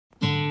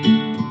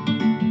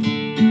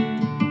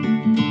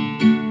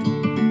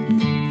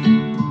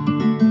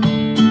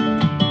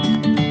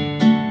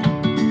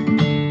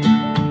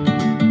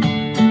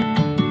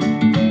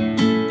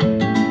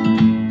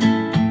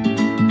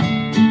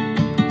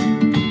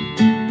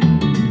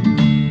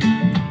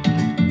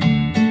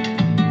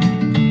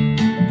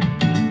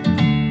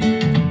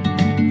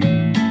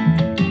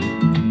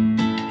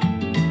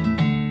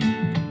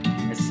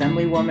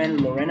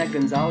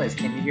Gonzalez.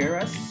 Can you hear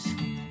us?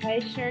 I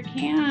sure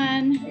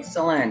can.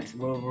 Excellent.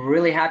 We're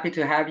really happy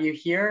to have you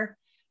here.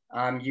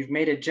 You've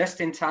made it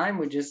just in time.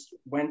 We just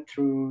went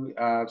through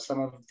some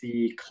of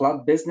the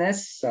club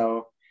business.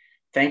 So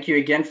thank you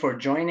again for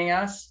joining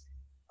us.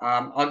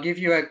 I'll give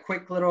you a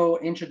quick little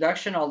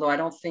introduction, although I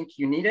don't think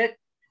you need it.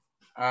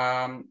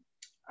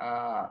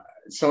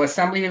 So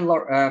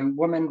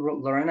Assemblywoman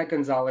Lorena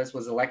Gonzalez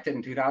was elected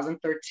in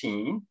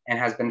 2013 and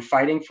has been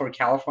fighting for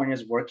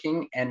California's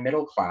working and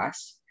middle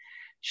class.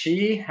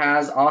 She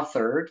has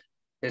authored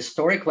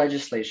historic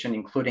legislation,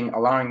 including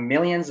allowing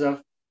millions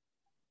of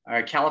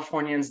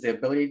Californians the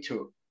ability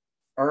to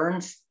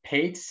earn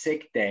paid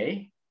sick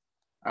day,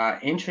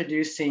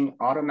 introducing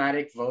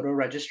automatic voter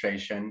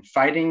registration,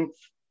 fighting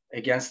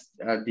against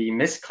the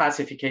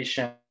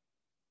misclassification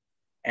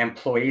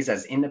employees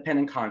as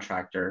independent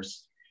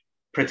contractors,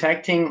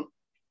 protecting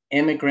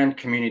immigrant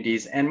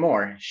communities, and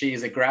more. She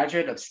is a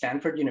graduate of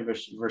Stanford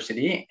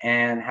University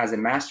and has a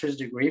master's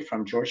degree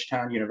from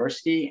Georgetown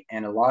University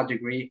and a law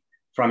degree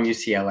from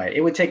UCLA.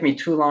 It would take me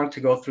too long to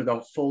go through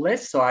the full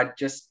list, so I'd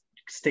just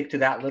stick to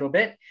that little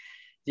bit.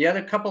 The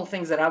other couple of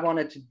things that I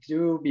wanted to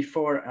do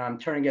before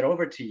turning it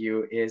over to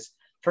you is,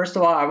 first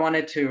of all, I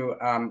wanted to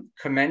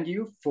commend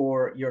you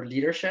for your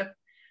leadership.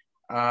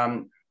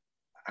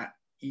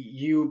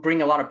 You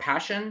bring a lot of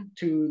passion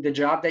to the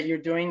job that you're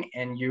doing,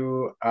 and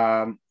you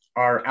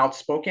are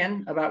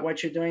outspoken about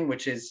what you're doing,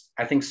 which is,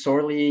 I think,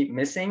 sorely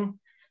missing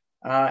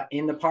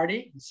in the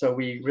party. So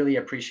we really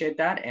appreciate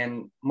that.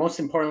 And most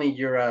importantly,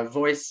 you're a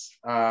voice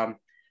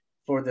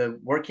for the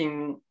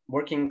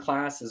working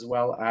class as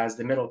well as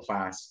the middle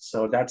class.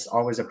 So that's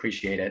always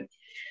appreciated.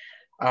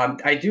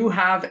 I do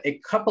have a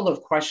couple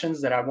of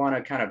questions that I want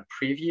to kind of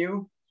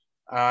preview,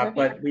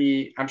 but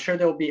I'm sure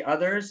there'll be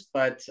others,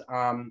 but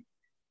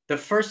the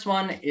first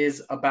one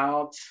is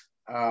about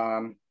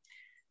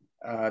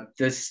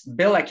this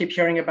bill I keep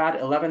hearing about,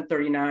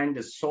 1139,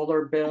 the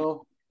solar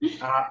bill.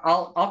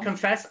 I'll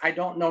confess, I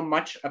don't know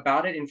much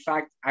about it. In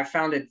fact, I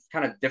found it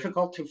kind of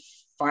difficult to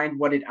find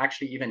what it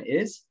actually even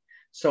is.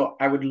 So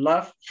I would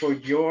love for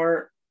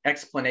your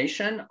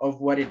explanation of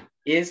what it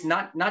is,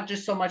 not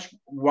just so much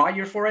why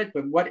you're for it,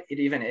 but what it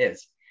even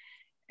is.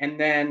 And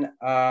then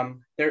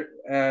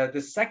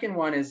the second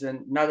one is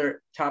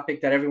another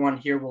topic that everyone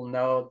here will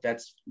know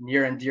that's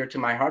near and dear to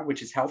my heart,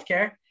 which is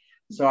healthcare.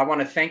 So I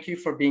want to thank you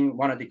for being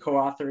one of the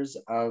co-authors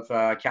of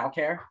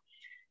CalCare.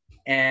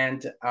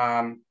 And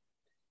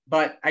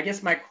but I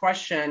guess my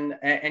question,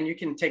 and you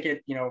can take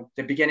it,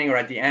 the beginning or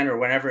at the end or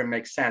whenever it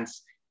makes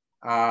sense.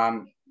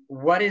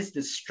 What is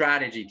the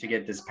strategy to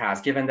get this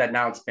passed? Given that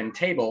now it's been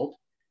tabled,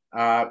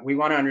 we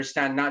want to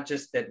understand not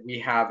just that we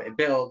have a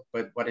bill,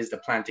 but what is the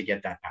plan to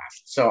get that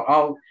passed?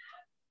 So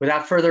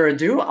without further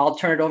ado, I'll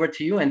turn it over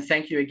to you, and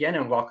thank you again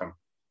and welcome.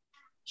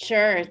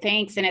 Sure,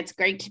 thanks. And it's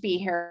great to be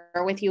here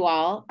with you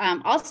all.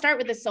 I'll start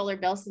with the solar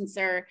bill since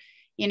there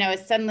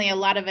is suddenly a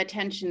lot of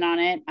attention on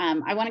it.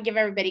 I want to give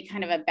everybody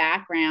kind of a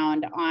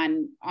background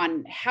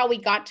on how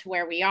we got to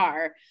where we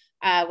are,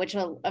 which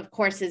of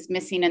course is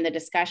missing in the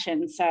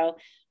discussion. So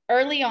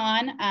early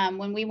on,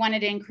 when we wanted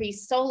to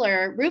increase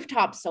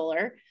rooftop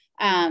solar,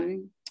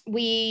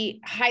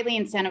 we highly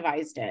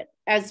incentivized it,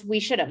 as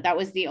we should have. That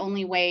was the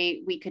only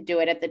way we could do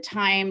it. At the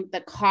time, the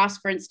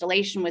cost for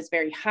installation was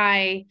very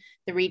high.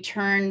 The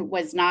return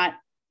was not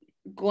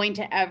going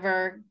to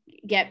ever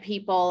get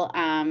people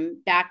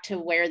back to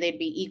where they'd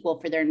be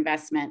equal for their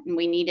investment. And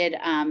we needed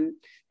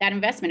that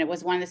investment. It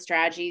was one of the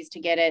strategies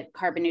to get it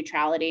carbon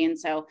neutrality. And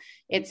so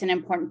it's an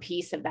important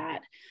piece of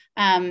that.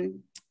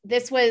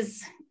 This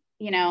was,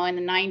 in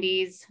the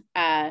 90s,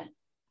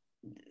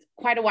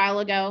 quite a while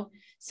ago.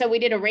 So we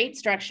did a rate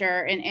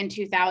structure in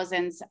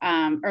 2000s,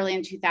 early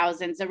in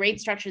 2000s, a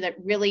rate structure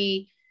that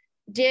really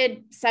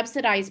did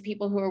subsidize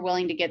people who were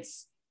willing to get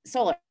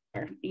solar.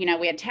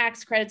 We had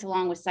tax credits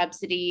along with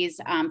subsidies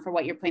for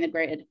what you're putting in the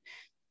grid.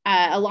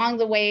 Along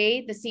the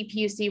way, the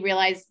CPUC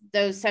realized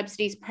those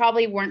subsidies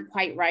probably weren't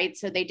quite right.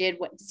 So they did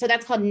so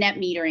that's called net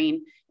metering.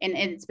 And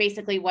it's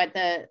basically what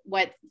the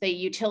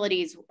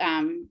utilities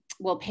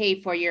will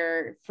pay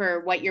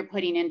for what you're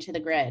putting into the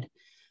grid.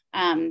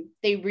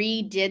 They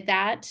redid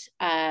that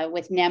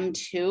with NEM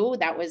 2.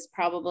 That was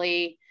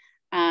probably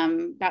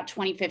about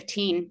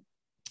 2015.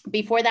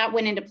 Before that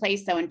went into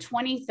place, though, in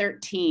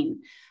 2013,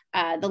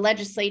 the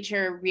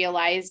legislature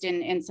realized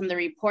in some of the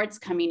reports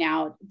coming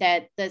out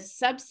that the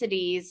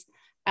subsidies,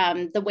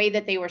 the way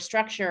that they were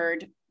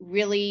structured,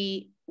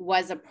 really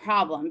was a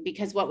problem,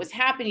 because what was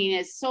happening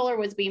is solar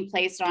was being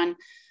placed on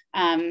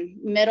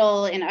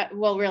middle and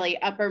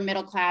really upper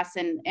middle class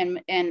and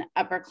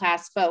upper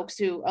class folks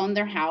who owned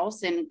their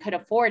house and could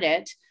afford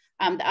it,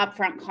 the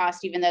upfront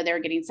cost, even though they were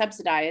getting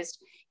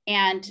subsidized.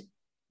 And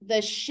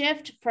the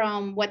shift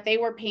from what they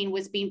were paying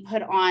was being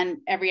put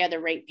on every other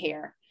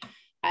ratepayer.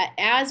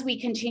 As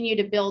we continue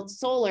to build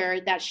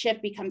solar, that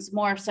shift becomes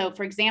more. So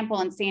for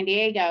example, in San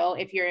Diego,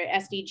 if you're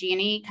an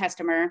SDG&E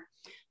customer,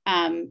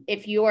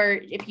 if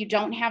you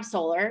don't have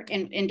solar,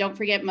 and don't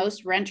forget,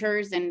 most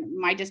renters in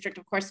my district,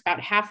 of course, about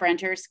half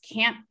renters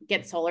can't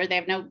get solar. They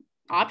have no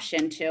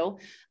option to,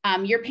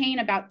 you're paying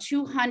about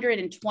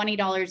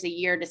 $220 a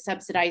year to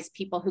subsidize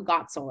people who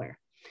got solar.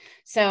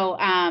 So,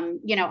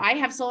 you know, I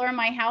have solar in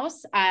my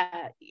house.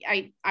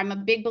 I'm a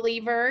big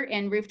believer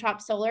in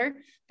rooftop solar,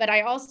 but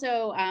I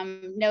also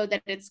know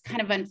that it's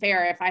kind of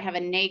unfair if I have a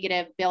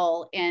negative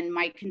bill and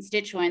my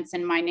constituents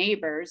and my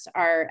neighbors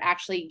are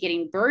actually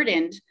getting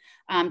burdened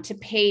to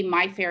pay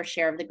my fair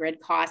share of the grid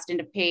cost and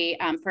to pay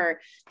for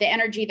the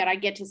energy that I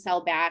get to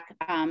sell back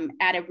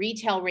at a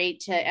retail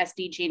rate to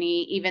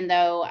SDG&E, even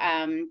though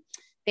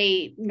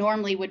they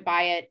normally would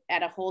buy it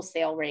at a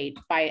wholesale rate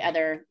by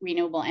other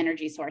renewable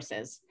energy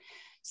sources.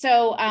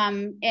 So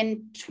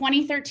in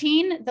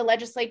 2013, the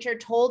legislature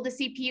told the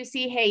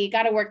CPUC, hey, you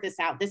got to work this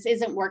out. This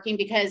isn't working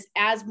because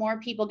as more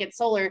people get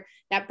solar,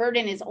 that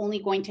burden is only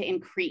going to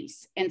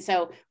increase. And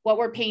so what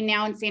we're paying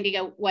now in San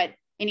Diego, what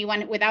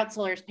anyone without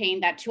solar is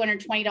paying, that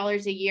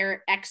 $220 a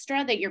year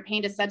extra that you're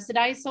paying to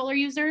subsidize solar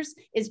users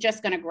is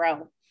just going to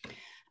grow.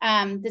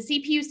 The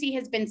CPUC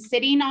has been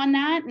sitting on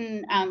that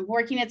and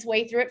working its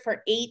way through it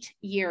for 8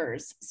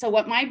 years. So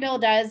what my bill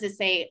does is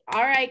say,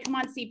 all right, come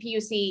on,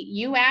 CPUC,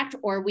 you act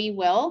or we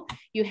will.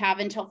 You have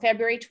until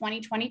February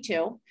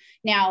 2022.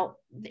 Now,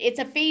 it's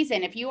a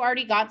phase-in. If you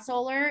already got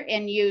solar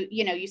and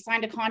you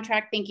signed a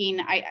contract thinking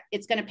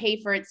it's going to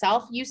pay for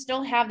itself, you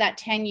still have that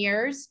 10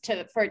 years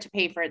for it to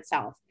pay for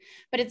itself.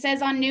 But it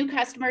says on new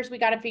customers, we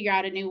got to figure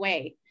out a new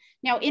way.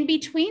 Now, in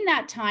between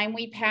that time,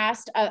 we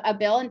passed a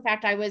bill. In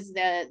fact, I was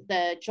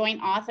the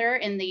joint author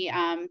in the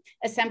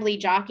Assembly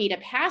jockey to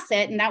pass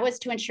it, and that was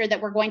to ensure that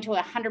we're going to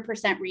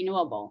 100%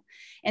 renewable.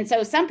 And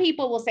so some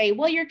people will say,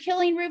 well, you're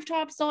killing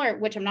rooftop solar,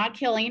 which I'm not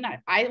killing.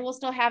 I will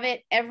still have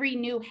it. Every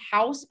new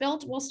house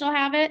built will still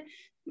have it.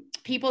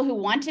 People who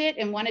want it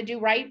and want to do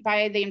right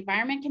by the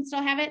environment can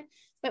still have it.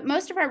 But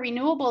most of our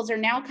renewables are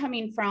now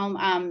coming from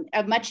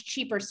a much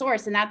cheaper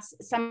source. And that's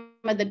some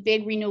of the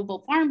big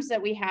renewable farms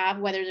that we have,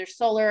 whether they're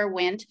solar or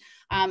wind,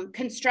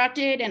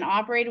 constructed and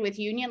operated with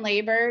union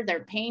labor.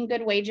 They're paying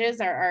good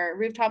wages. Our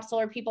rooftop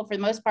solar people, for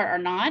the most part, are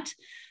not.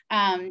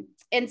 And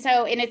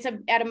it's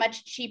at a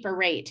much cheaper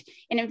rate.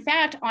 And in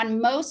fact, on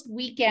most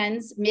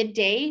weekends,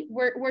 midday,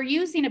 we're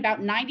using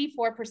about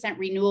 94%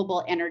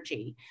 renewable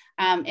energy.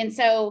 And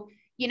so,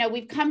 you know,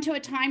 we've come to a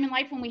time in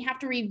life when we have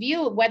to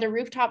review whether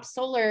rooftop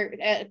solar,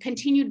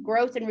 continued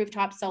growth in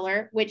rooftop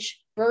solar,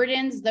 which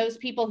burdens those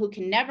people who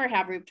can never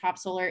have rooftop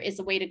solar, is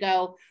the way to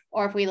go,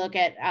 or if we look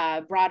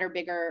at broader,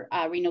 bigger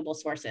renewable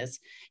sources.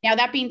 Now,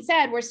 that being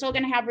said, we're still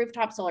going to have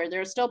rooftop solar.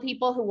 There are still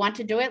people who want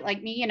to do it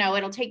like me. You know,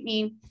 it'll take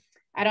me,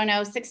 I don't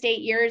know, 6 to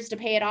 8 years to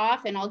pay it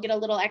off, and I'll get a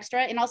little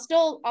extra, and I'll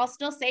still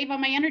save on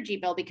my energy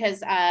bill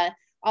because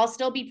I'll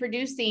still be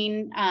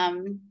producing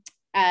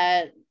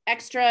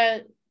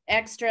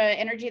extra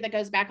energy that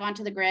goes back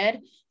onto the grid.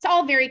 It's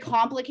all very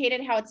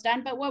complicated how it's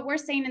done, but what we're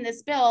saying in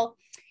this bill,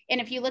 and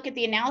if you look at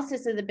the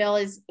analysis of the bill,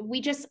 is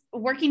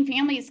working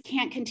families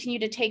can't continue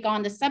to take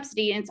on the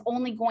subsidy, and it's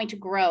only going to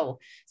grow.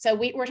 So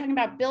we're talking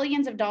about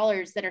billions of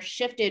dollars that are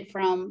shifted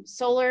from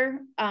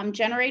solar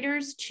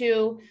generators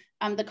to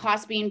the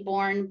cost being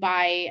borne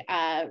by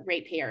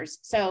ratepayers.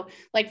 So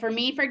like for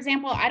me, for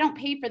example, I don't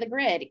pay for the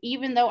grid,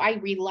 even though I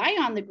rely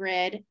on the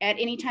grid at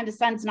any time the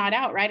sun's not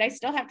out, right? I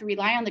still have to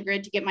rely on the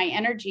grid to get my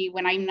energy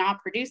when I'm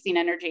not producing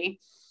energy.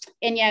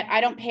 And yet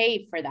I don't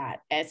pay for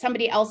that.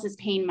 Somebody else is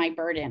paying my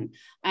burden.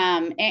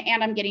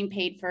 And I'm getting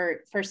paid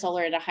for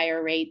solar at a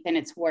higher rate than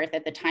it's worth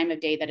at the time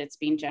of day that it's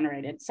being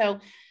generated. So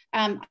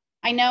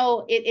I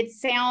know it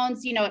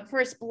sounds, you know, at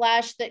first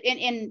blush that,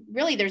 and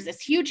really there's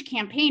this huge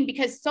campaign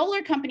because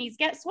solar companies,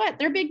 guess what?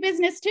 They're big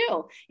business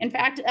too. In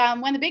fact,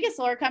 one of the biggest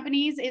solar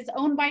companies is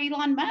owned by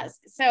Elon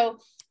Musk. So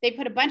they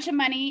put a bunch of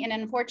money, and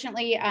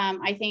unfortunately,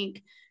 I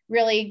think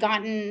really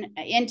gotten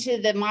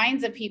into the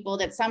minds of people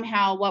that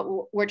somehow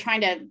what we're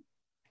trying to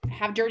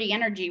have dirty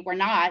energy. We're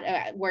not,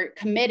 we're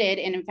committed,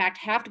 and in fact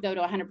have to go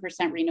to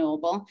 100%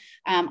 renewable.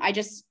 I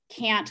just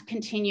can't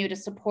continue to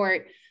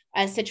support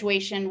a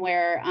situation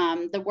where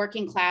the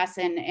working class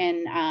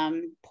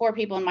and poor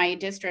people in my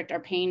district are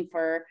paying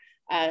for,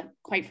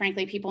 quite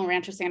frankly, people in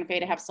Rancho Santa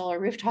Fe to have solar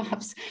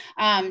rooftops.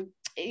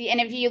 And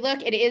if you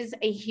look, it is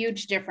a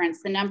huge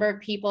difference. The number of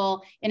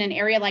people in an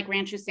area like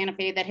Rancho Santa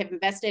Fe that have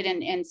invested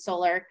in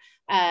solar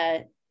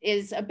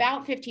is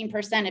about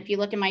 15%. If you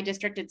look in my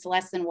district, it's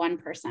less than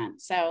 1%.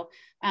 So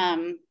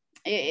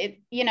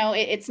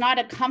it's not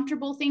a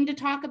comfortable thing to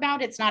talk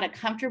about. It's not a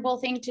comfortable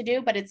thing to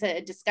do, but it's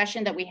a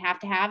discussion that we have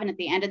to have. And at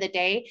the end of the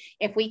day,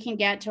 if we can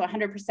get to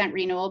 100%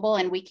 renewable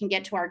and we can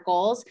get to our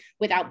goals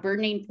without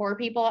burdening poor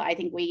people, I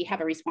think we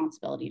have a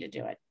responsibility to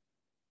do it.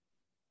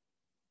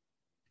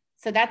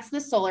 So that's the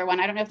solar one.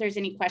 I don't know if there's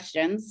any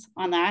questions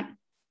on that.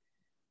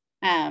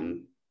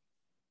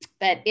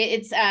 But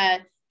it's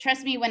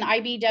trust me, when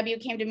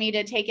IBW came to me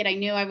to take it, I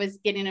knew I was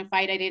getting in a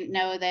fight. I didn't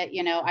know that,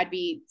 you know, I'd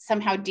be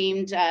somehow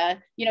deemed,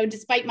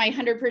 despite my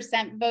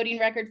 100% voting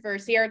record for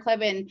Sierra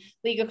Club and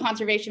League of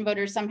Conservation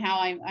Voters, somehow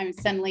I'm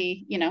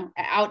suddenly,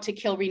 out to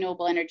kill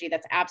renewable energy.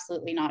 That's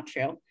absolutely not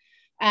true.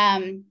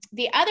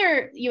 The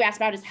other you asked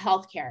about is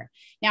healthcare.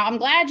 Now, I'm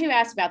glad you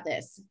asked about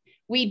this.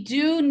 We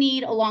do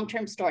need a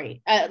long-term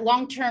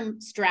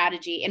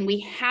strategy, and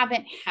we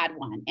haven't had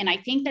one. And I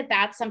think that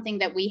that's something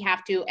that we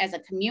have to, as a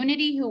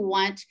community who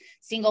want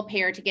single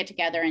payer, to get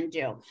together and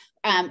do.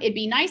 It'd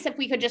be nice if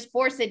we could just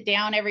force it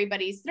down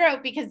everybody's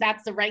throat, because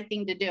that's the right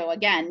thing to do.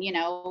 Again, you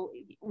know,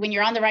 when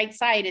you're on the right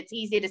side, it's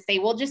easy to say,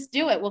 well, just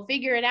do it, we'll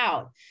figure it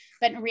out.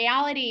 But in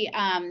reality,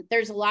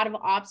 there's a lot of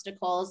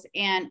obstacles,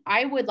 and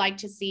I would like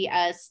to see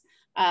us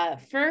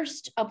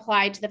first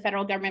apply to the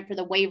federal government for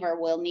the waiver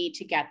we'll need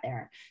to get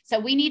there. So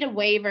we need a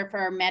waiver for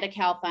our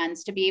Medi-Cal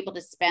funds to be able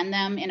to spend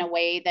them in a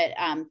way that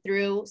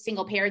through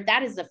single payer.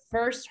 That is the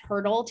first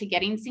hurdle to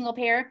getting single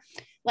payer.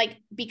 Like,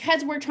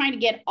 because we're trying to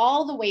get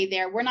all the way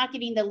there, we're not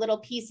getting the little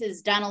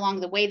pieces done along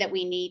the way that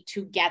we need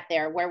to get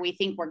there where we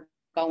think we're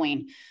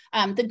going.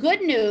 The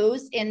good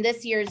news in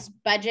this year's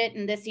budget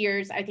and this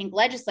year's, I think,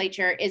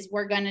 legislature is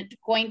we're going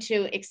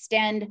to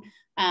extend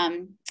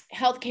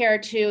healthcare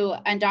to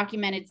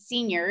undocumented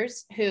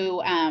seniors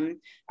who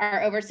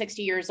are over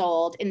 60 years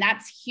old. And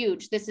that's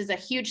huge. This is a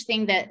huge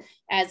thing that,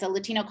 as a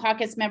Latino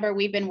caucus member,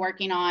 we've been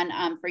working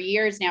on for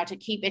years now, to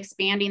keep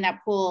expanding that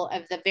pool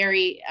of the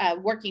very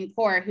working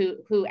poor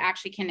who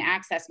actually can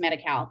access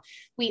Medi-Cal.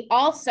 We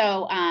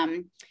also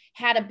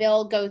had a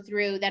bill go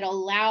through that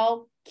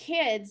allow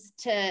kids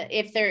to,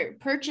 if they're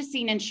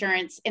purchasing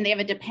insurance and they have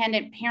a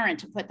dependent parent,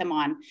 to put them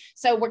on.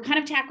 So we're kind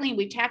of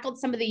we've tackled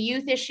some of the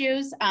youth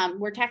issues.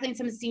 We're tackling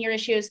some of the senior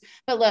issues,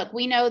 but look,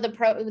 we know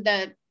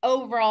the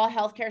overall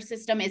healthcare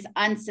system is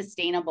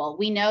unsustainable.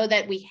 We know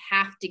that we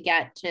have to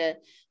get to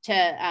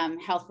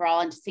health for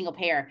all and to single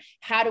payer.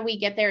 How do we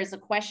get there is a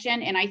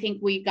question. And I think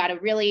we've got to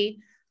really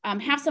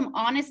have some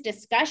honest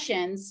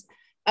discussions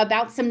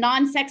about some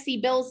non-sexy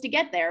bills to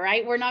get there,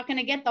 right? We're not going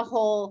to get the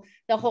whole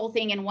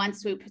thing in one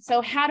swoop. So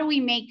how do we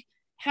make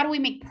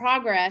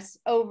progress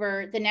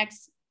over the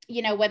next,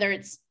 you know, whether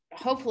it's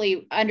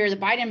hopefully under the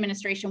Biden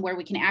administration where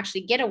we can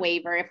actually get a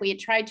waiver. If we had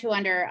tried to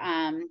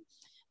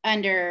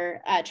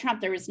under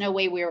Trump, there was no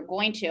way we were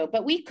going to,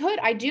 but we could.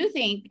 I do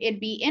think it'd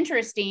be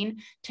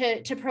interesting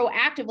to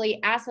proactively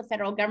ask the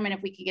federal government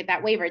if we could get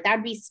that waiver.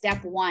 That'd be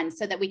step one,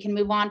 so that we can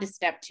move on to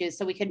step two,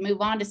 so we could move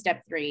on to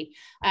step three,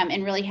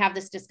 and really have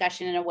this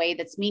discussion in a way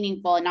that's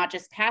meaningful and not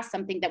just pass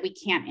something that we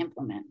can't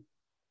implement.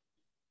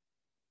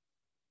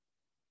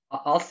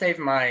 I'll save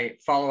my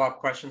follow-up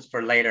questions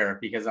for later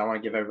because I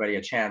want to give everybody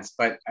a chance,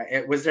 but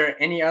was there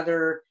any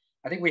other,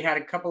 I think we had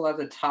a couple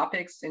other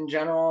topics in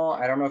general.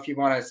 I don't know if you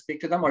want to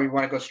speak to them or you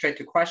want to go straight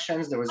to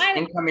questions. There was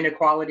income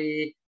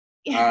inequality,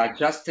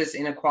 justice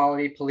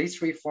inequality,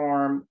 police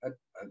reform,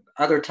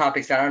 other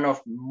topics. I don't know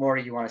if more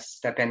you want to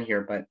step in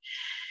here, but.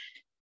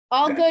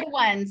 All good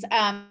ones.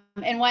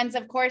 And ones,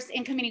 of course,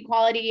 income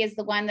inequality is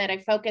the one that I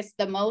focus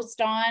the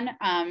most on.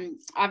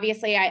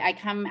 Obviously, I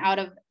come out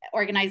of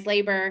organized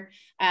labor.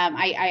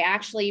 I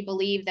actually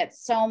believe that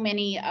so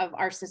many of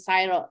our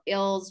societal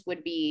ills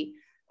would be,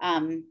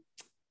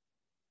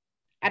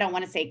 I don't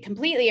want to say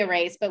completely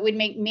erased, but would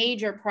make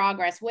major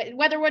progress,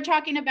 whether we're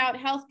talking about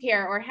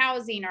healthcare or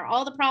housing or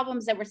all the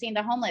problems that we're seeing,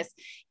 the homeless,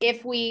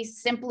 if we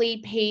simply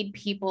paid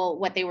people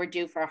what they were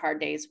due for a hard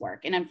day's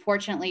work. And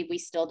unfortunately, we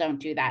still don't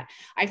do that.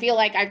 I feel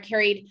like I've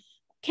carried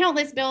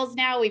countless bills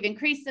now. We've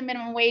increased the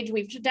minimum wage.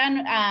 We've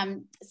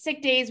done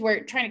sick days.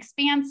 We're trying to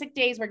expand sick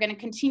days. We're going to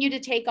continue to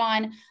take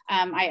on.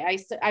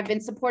 I've been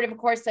supportive, of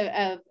course,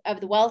 of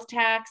the wealth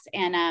tax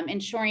and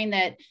ensuring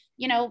that,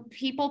 you know,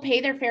 people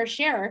pay their fair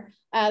share.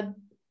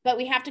 But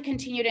we have to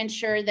continue to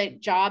ensure that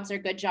jobs are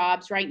good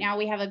jobs. Right now,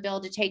 we have a bill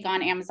to take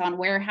on Amazon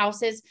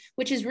warehouses,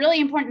 which is really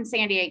important in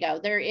San Diego.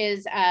 There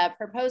is a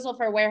proposal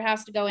for a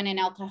warehouse to go in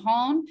El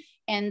Cajon,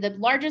 and the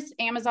largest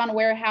Amazon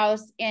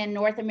warehouse in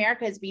North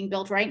America is being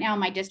built right now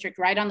in my district,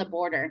 right on the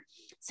border.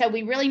 So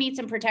we really need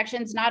some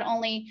protections. Not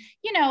only,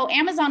 you know,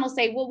 Amazon will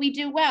say, well, we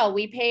do well.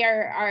 We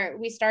pay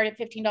we start at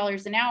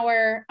 $15 an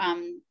hour.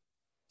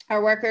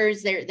 Our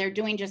workers, they're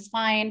doing just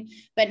fine.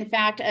 But in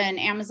fact, an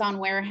Amazon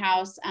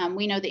warehouse,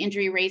 we know the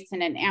injury rates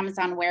in an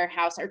Amazon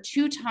warehouse are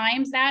 2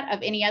 times that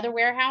of any other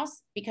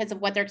warehouse because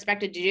of what they're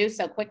expected to do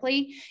so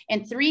quickly,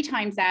 and 3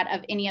 times that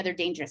of any other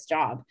dangerous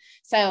job.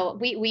 So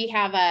we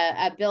have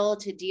a bill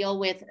to deal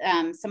with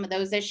some of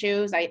those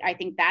issues. I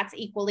think that's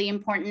equally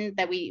important,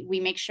 that we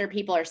make sure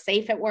people are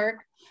safe at work.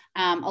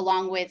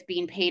 Along with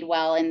being paid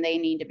well, and they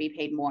need to be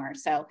paid more.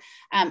 So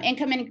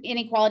income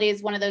inequality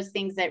is one of those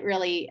things that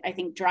really, I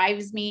think,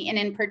 drives me. And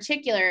in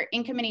particular,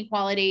 income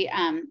inequality,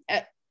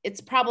 it's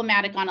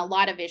problematic on a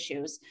lot of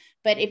issues.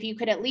 But if you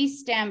could at least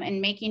stem in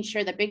making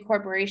sure that big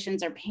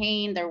corporations are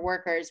paying their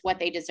workers what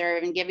they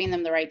deserve and giving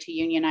them the right to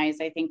unionize,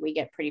 I think we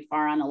get pretty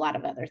far on a lot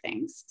of other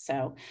things.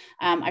 So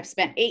I've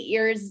spent 8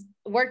 years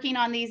working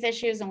on these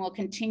issues and will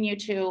continue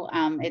to.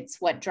 It's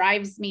what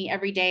drives me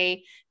every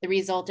day, the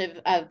result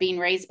of being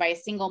raised by a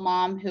single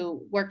mom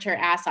who worked her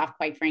ass off,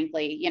 quite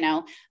frankly. You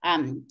know,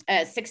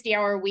 a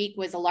 60-hour week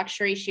was a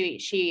luxury.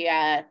 She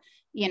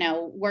you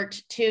know,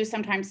 worked 2,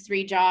 sometimes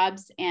 3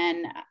 jobs.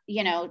 And,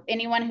 you know,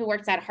 anyone who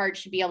works that hard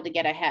should be able to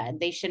get ahead.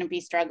 They shouldn't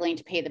be struggling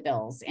to pay the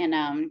bills.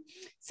 And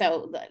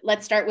so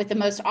let's start with the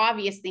most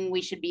obvious thing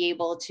we should be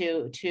able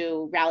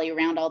to rally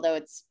around, although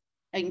it's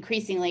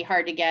increasingly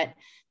hard to get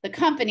the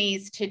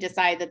companies to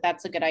decide that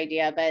that's a good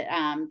idea, but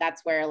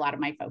that's where a lot of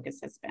my focus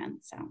has been.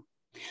 So,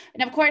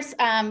 and of course,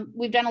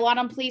 we've done a lot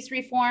on police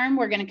reform.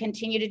 We're going to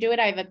continue to do it.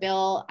 I have a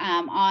bill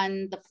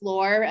on the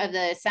floor of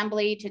the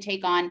Assembly to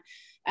take on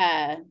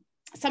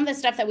some of the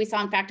stuff that we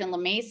saw, in fact, in La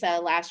Mesa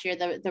last year,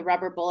 the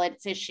rubber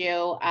bullets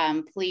issue,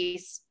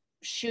 police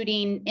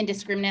shooting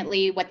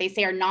indiscriminately what they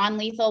say are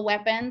non-lethal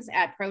weapons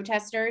at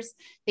protesters,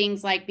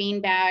 things like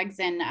bean bags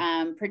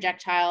and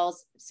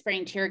projectiles,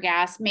 spraying tear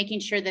gas, making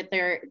sure that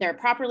they're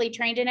properly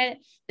trained in it,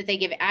 that they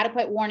give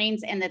adequate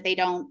warnings, and that they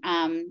don't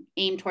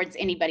aim towards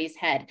anybody's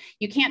head.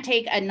 You can't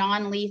take a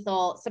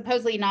non-lethal,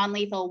 supposedly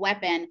non-lethal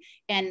weapon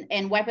and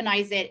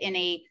weaponize it in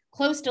a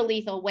close to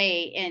lethal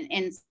way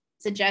and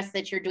suggest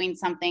that you're doing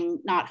something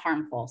not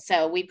harmful.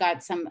 So we've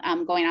got some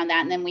going on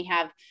that. And then we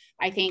have,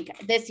 I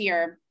think this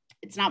year,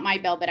 it's not my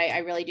bill, but I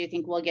really do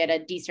think we'll get a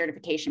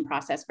decertification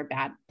process for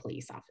bad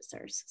police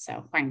officers.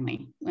 So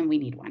finally, when we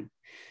need one.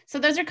 So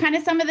those are kind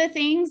of some of the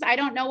things. I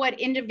don't know what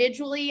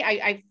individually,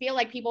 I feel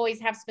like people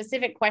always have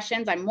specific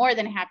questions. I'm more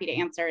than happy to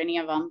answer any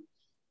of them.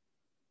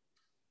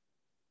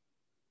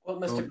 Well,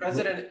 Mr.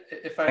 President,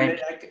 if I may,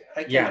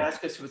 I can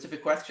ask a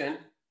specific question.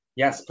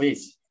 Yes,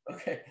 please.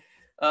 Okay.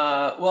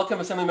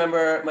 Welcome, Assembly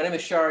Member. My name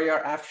is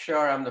Shahryar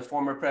Afshar. I'm the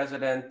former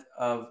president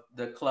of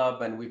the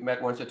club, and we've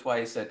met once or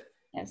twice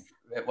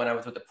when I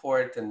was with the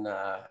port and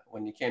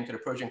when you came to the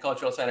Persian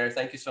Cultural Center.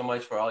 Thank you so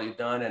much for all you've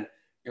done and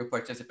your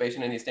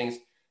participation in these things.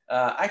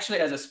 Actually,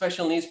 as a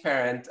special needs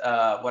parent,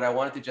 what I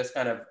wanted to just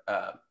kind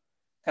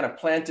of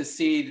plant a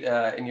seed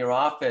in your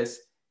office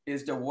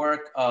is the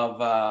work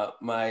of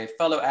my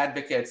fellow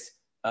advocates,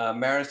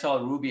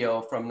 Marisol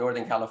Rubio from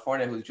Northern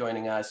California, who's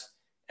joining us,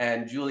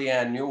 and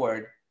Julianne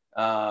Neward.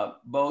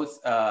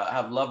 Both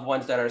have loved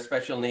ones that are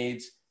special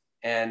needs,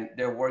 and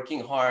they're working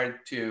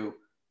hard to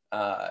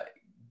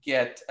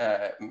get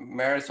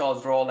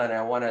Marisol's role, and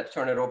I want to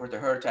turn it over to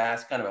her to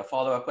ask kind of a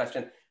follow-up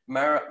question.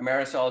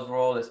 Marisol's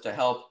role is to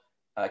help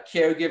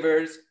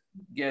caregivers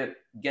get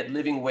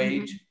living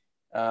wage,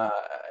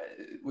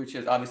 which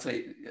is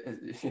obviously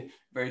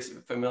very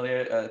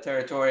familiar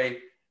territory.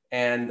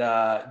 And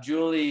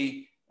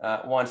Julie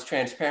wants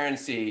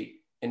transparency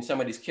in some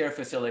of these care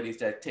facilities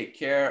that take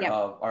care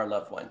of our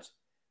loved ones.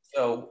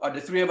 So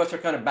the three of us are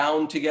kind of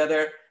bound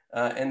together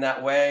in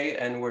that way,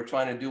 and we're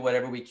trying to do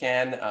whatever we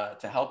can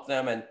to help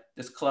them. And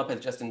this club has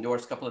just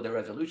endorsed a couple of the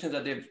resolutions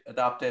that they've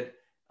adopted,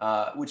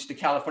 which the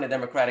California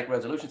Democratic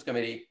Resolutions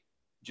Committee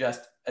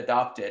just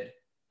adopted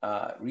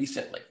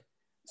recently.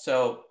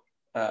 So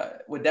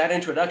with that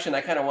introduction,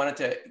 I kind of wanted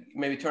to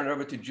maybe turn it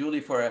over to Julie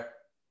for a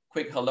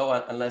quick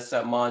hello, unless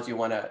Maz, you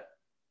want to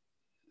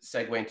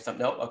segue into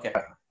something. No, okay.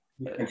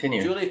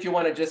 Continue. Julie, if you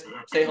want to just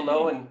say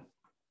hello and.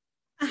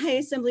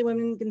 Hi,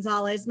 Assemblywoman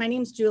Gonzalez. My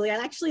name's Julie. I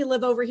actually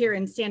live over here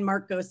in San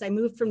Marcos. I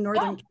moved from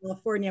Northern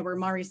California, where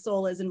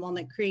Marisol is in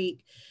Walnut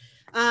Creek.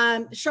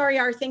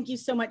 Shahryar, thank you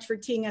so much for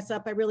teeing us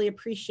up. I really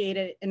appreciate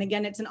it. And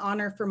again, it's an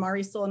honor for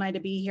Marisol and I to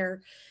be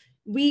here.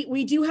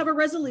 We do have a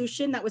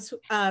resolution that was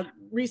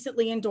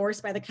recently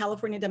endorsed by the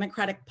California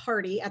Democratic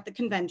Party at the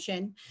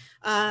convention.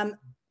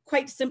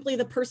 Quite simply,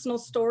 the personal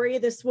story.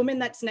 This woman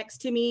that's next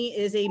to me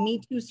is a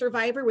Me Too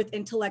survivor with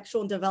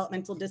intellectual and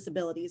developmental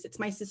disabilities. It's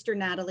my sister,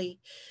 Natalie.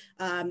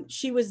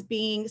 She was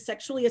being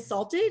sexually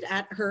assaulted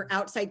at her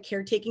outside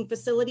caretaking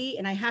facility.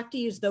 And I have to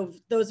use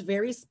those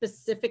very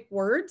specific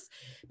words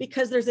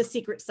because there's a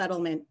secret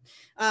settlement.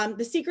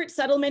 The secret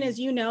settlement, as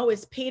you know,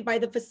 is paid by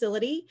the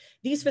facility.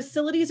 These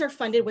facilities are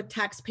funded with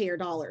taxpayer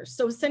dollars.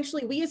 So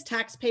essentially, we as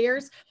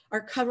taxpayers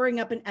are covering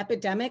up an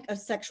epidemic of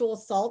sexual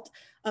assault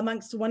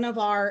amongst one of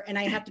our, and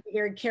I have to be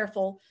very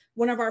careful,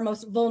 one of our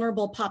most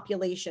vulnerable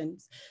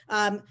populations.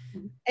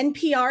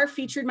 NPR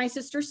featured my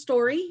sister's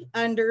story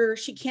under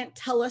She Can't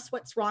Tell Us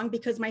What's Wrong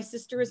because my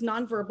sister is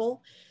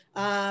nonverbal.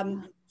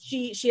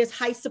 She has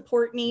high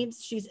support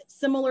needs. She's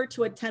similar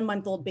to a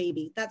 10-month-old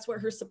baby. That's what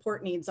her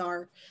support needs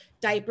are.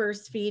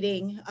 Diapers,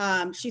 feeding.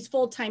 She's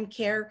full-time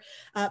care.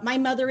 My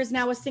mother is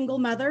now a single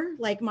mother,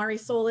 like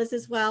Marisol is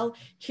as well,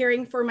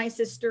 caring for my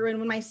sister. And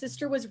when my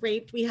sister was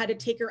raped, we had to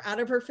take her out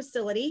of her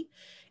facility,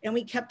 and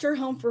we kept her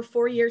home for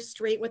 4 years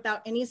straight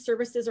without any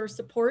services or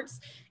supports.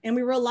 And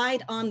we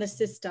relied on the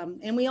system.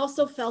 And we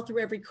also fell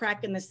through every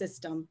crack in the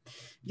system.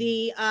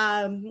 The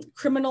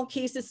criminal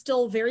case is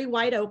still very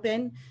wide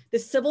open. The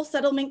civil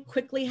settlement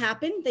quickly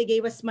happened. They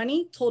gave us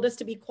money, told us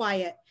to be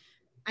quiet.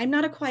 I'm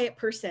not a quiet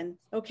person,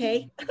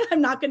 okay?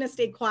 I'm not gonna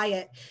stay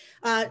quiet.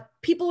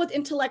 People with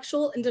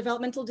intellectual and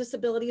developmental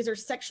disabilities are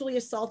sexually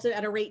assaulted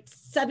at a rate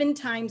 7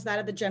 times that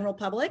of the general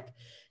public.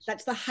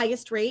 That's the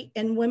highest rate,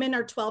 and women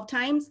are 12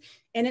 times,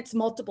 and it's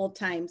multiple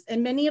times.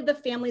 And many of the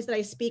families that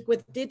I speak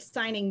with did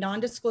sign a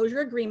non-disclosure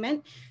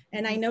agreement.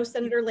 And I know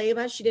Senator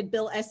Leyva, she did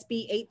Bill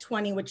SB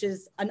 820, which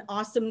is an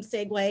awesome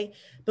segue,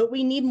 but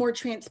we need more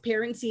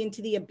transparency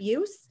into the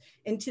abuse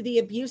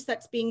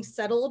that's being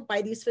settled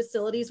by these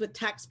facilities with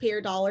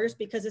taxpayer dollars,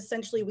 because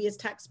essentially we as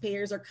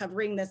taxpayers are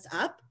covering this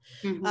up.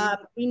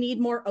 We need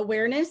more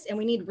awareness and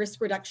we need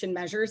risk reduction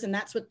measures. And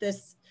that's what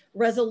this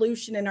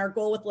resolution and our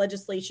goal with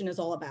legislation is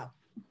all about.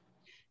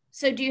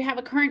 So do you have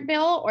a current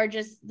bill or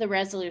just the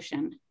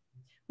resolution?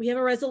 We have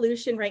a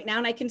resolution right now,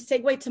 and I can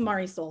segue to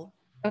Marisol.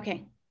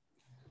 Okay.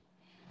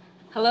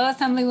 Hello,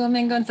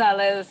 Assemblywoman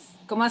Gonzalez.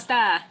 ¿Cómo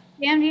está?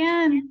 Bien,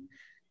 bien.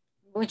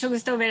 Mucho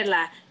gusto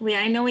verla.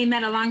 I know we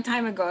met a long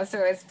time ago, so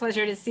it's a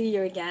pleasure to see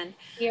you again.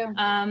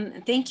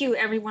 Thank you,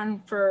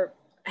 everyone, for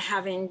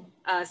having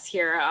us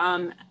here.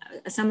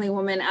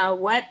 Assemblywoman,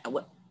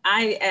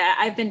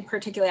 I've been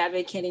particularly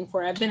advocating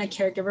for, I've been a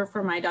caregiver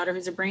for my daughter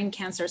who's a brain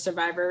cancer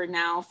survivor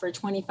now for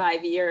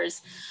 25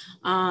 years.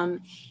 And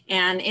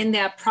in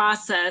that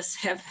process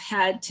have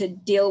had to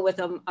deal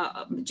with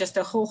just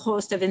a whole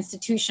host of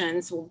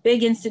institutions,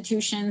 big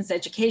institutions,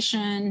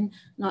 education,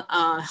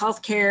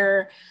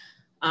 healthcare,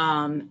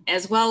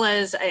 as well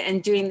as,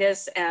 and doing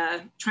this,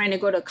 trying to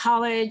go to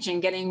college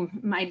and getting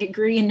my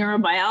degree in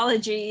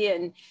neurobiology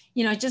and,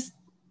 just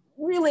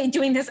really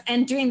doing this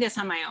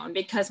on my own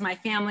because my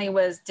family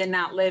did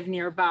not live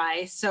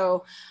nearby.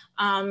 So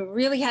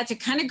really had to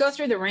kind of go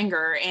through the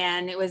ringer,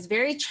 and it was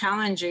very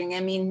challenging.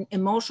 I mean,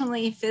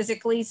 emotionally,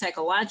 physically,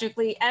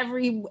 psychologically,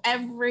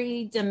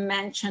 every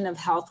dimension of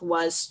health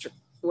was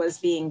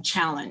being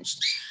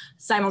challenged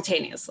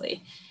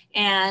simultaneously.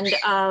 And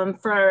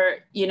for,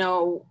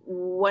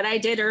 what I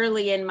did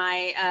early in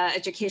my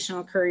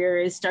educational career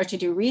is start to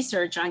do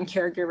research on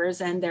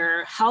caregivers and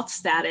their health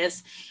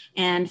status,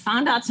 and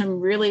found out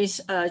some really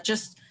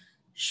just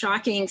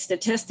shocking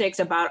statistics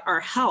about our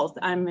health.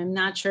 I'm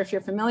not sure if you're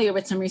familiar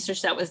with some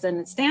research that was done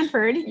at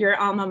Stanford, your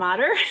alma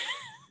mater.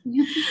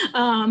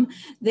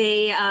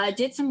 They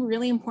did some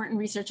really important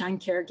research on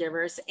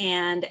caregivers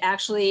and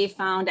actually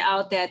found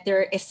out that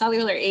their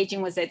cellular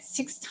aging was at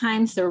 6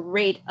 times the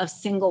rate of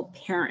single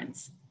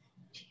parents.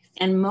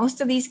 And most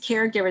of these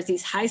caregivers,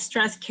 these high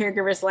stress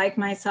caregivers like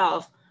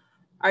myself,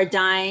 are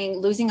dying,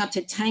 losing up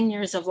to 10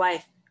 years of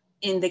life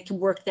in the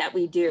work that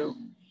we do.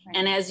 Right.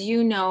 And as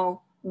you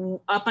know,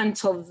 up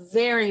until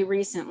very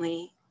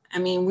recently, I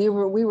mean, we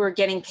were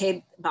getting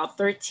paid about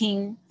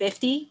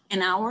 $13.50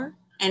 an hour.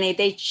 And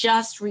they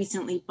just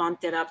recently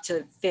bumped it up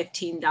to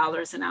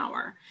 $15 an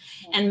hour.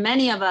 And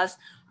many of us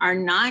are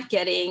not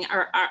getting,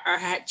 are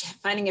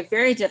finding it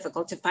very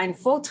difficult to find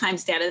full-time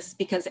status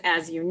because,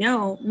 as you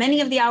know,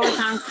 many of the hours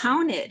aren't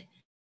counted.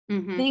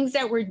 Mm-hmm. Things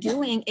that we're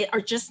doing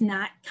are just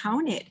not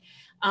counted.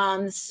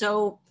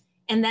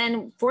 And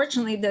then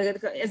fortunately,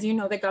 as you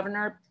know, the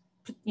governor,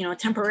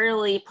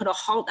 temporarily put a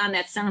halt on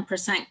that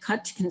 7%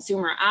 cut to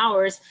consumer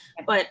hours,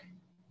 but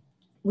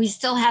we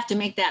still have to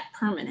make that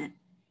permanent.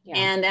 Yeah.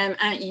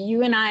 And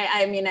you and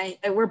I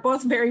we're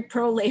both very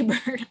pro-labor.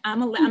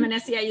 I'm an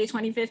SEIU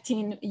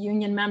 2015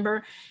 union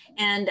member.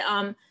 And,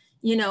 I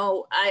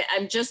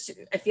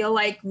feel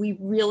like we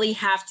really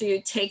have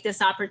to take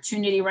this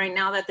opportunity right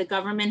now that the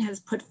government has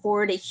put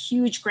forward a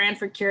huge grant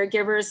for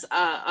caregivers.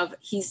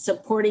 He's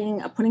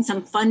supporting, putting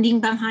some funding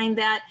behind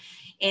that.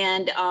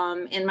 And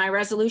in my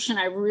resolution,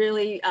 I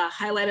really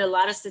highlighted a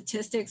lot of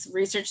statistics,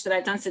 research that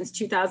I've done since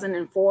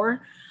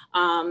 2004,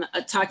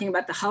 talking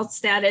about the health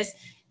status,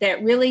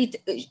 that really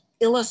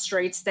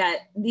illustrates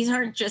that these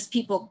aren't just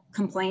people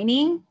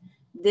complaining.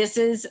 This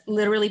is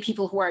literally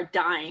people who are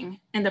dying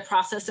in the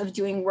process of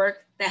doing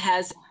work that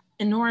has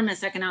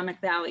enormous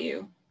economic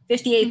value,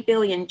 58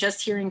 billion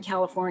just here in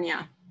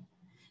California.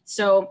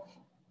 So,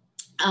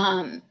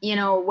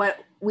 what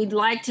we'd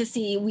like to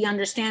see, we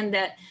understand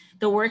that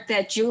the work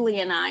that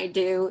Julie and I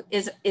do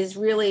is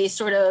really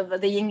sort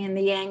of the yin and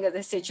the yang of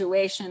the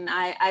situation.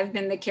 I've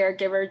been the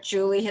caregiver.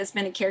 Julie has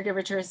been a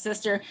caregiver to her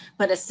sister,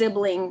 but a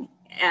sibling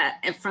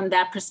from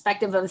that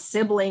perspective of a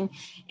sibling.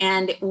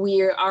 And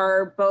we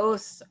are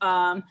both,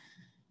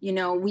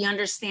 we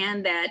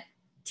understand that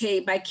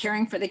by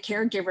caring for the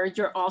caregiver,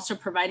 you're also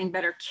providing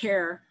better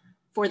care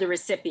for the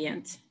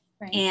recipient.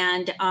 Right.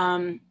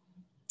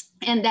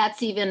 And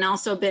that's even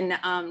also been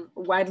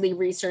widely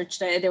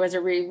researched. There was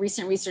a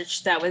recent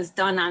research that was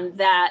done on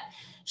that,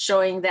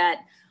 showing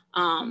that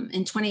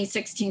in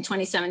 2016,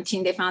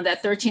 2017, they found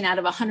that 13 out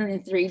of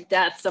 103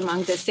 deaths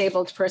among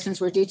disabled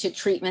persons were due to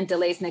treatment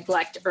delays,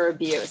 neglect, or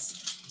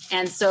abuse.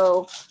 And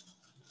so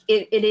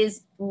it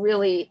is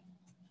really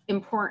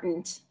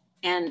important,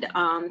 and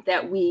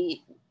that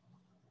we,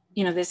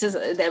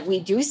 that we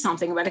do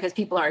something about it, because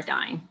people are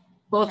dying,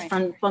 both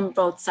right. from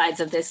both sides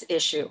of this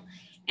issue.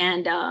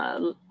 And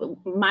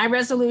my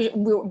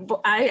resolution,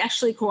 I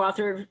actually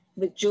co-authored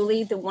with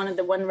Julie the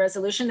one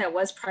resolution that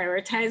was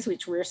prioritized,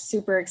 which we're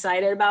super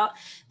excited about.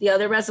 The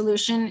other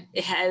resolution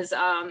is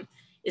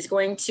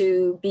going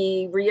to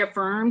be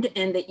reaffirmed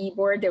in the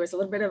e-board. There was a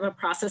little bit of a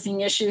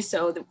processing issue,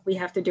 so we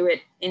have to do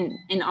it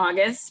in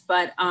August.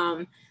 But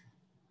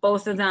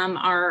both of them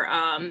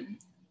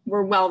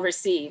were well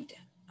received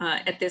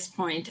at this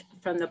point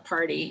from the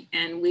party,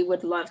 and we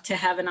would love to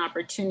have an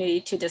opportunity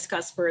to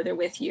discuss further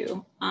with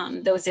you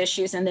those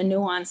issues and the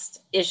nuanced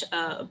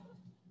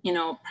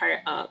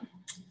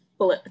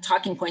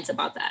talking points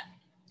about that.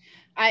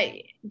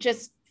 I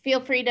just feel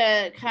free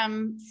to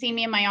come see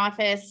me in my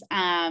office,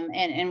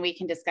 and we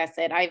can discuss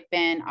it. I've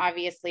been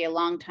obviously a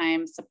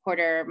longtime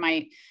supporter.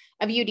 My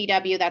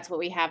UDW. That's what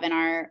we have in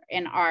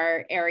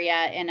our area,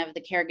 and of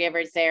the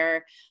caregivers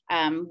there,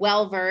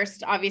 well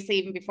versed, obviously,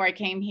 even before I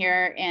came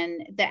here,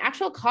 in the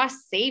actual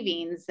cost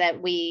savings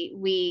that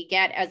we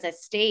get as a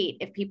state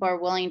if people are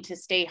willing to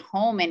stay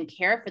home and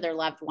care for their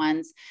loved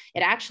ones.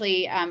 It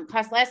actually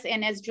costs less,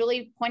 and as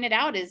Julie pointed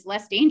out, is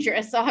less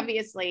dangerous,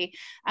 obviously,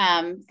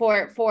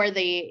 for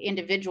the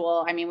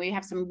individual. I mean, we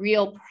have some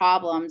real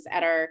problems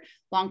at our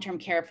long-term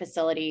care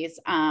facilities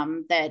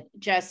that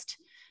just,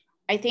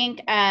 I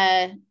think,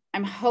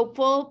 I'm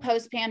hopeful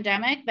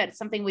post-pandemic that it's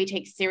something we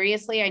take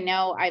seriously. I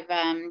know I've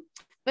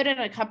put in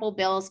a couple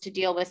bills to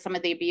deal with some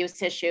of the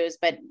abuse issues,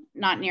 but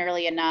not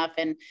nearly enough.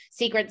 And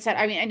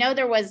I mean, I know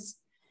there was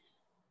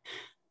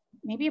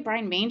maybe a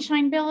Brian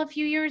Mainshine bill a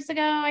few years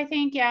ago, I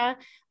think. Yeah.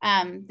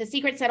 The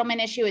secret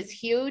settlement issue is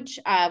huge.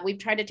 We've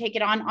tried to take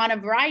it on a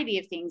variety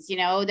of things. You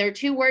know, there are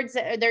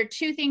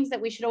two things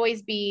that we should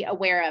always be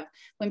aware of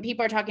when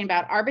people are talking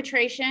about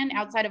arbitration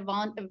outside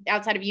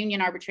of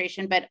union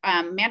arbitration, but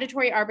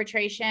mandatory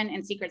arbitration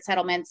and secret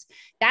settlements.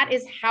 That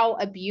is how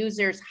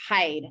abusers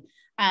hide.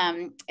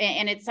 And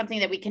it's something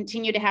that we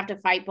continue to have to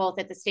fight both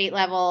at the state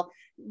level.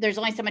 There's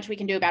only so much we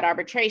can do about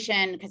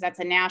arbitration because that's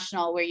a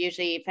national, we're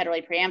usually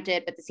federally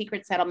preempted, but the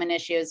secret settlement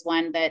issue is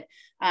one that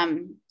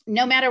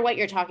no matter what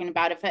you're talking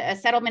about, if a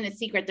settlement is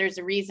secret, there's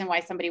a reason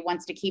why somebody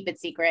wants to keep it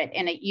secret.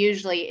 And it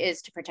usually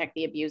is to protect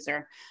the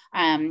abuser.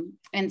 And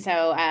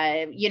so,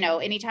 you know,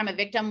 anytime a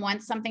victim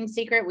wants something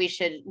secret, we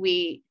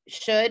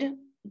should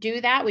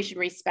do that. We should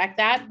respect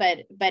that.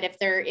 But if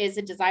there is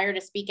a desire to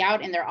speak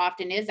out, and there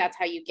often is, that's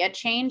how you get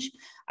change.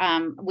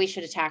 We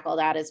should tackle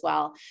that as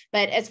well.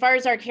 But as far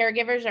as our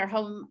caregivers, our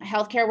home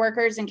healthcare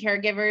workers and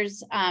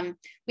caregivers,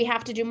 we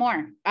have to do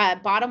more.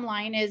 Bottom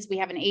line is we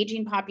have an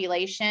aging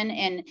population,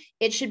 and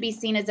it should be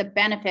seen as a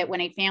benefit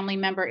when a family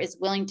member is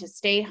willing to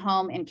stay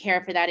home and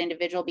care for that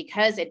individual,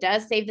 because it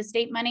does save the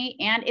state money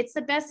and it's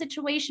the best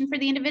situation for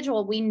the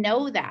individual. We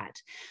know that.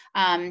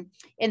 And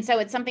so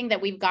it's something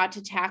that we've got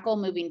to tackle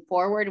moving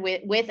forward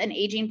with an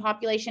aging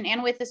population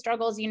and with the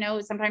struggles. You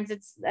know, sometimes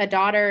it's a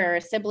daughter or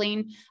a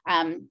sibling.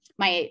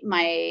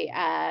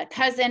 My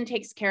cousin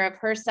takes care of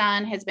her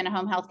son, has been a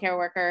home health care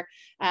worker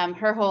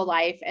her whole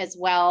life as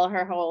well,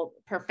 her whole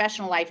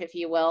professional life, if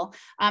you will.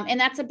 And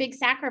that's a big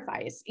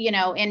sacrifice, you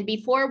know. And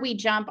before we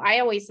jump, I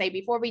always say,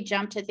 before we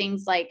jump to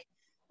things like,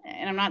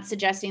 and I'm not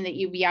suggesting that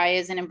UBI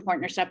isn't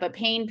important or stuff, but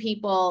paying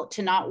people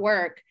to not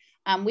work,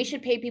 we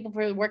should pay people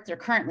for the work they're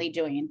currently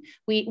doing.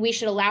 We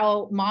should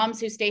allow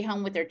moms who stay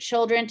home with their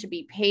children to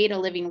be paid a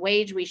living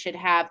wage. We should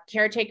have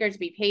caretakers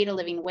be paid a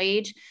living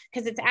wage,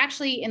 because it's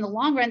actually in the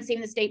long run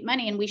saving the state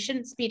money. And we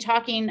shouldn't be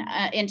talking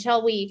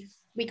until we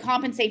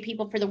compensate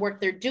people for the work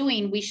they're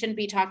doing. We shouldn't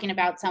be talking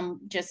about some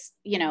just,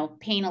 you know,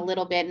 paying a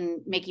little bit and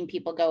making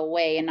people go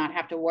away and not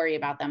have to worry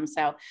about them.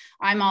 So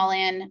I'm all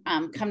in.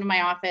 Come to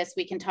my office.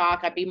 We can talk.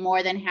 I'd be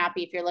more than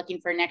happy if you're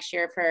looking for next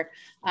year for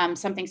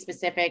something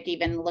specific,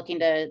 even looking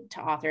to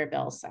author a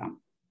bill. So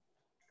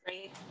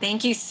great.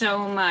 Thank you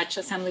so much,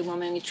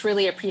 Assemblywoman. We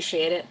truly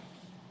appreciate it.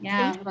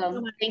 Yeah.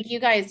 Well, thank you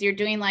guys. You're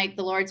doing like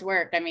the Lord's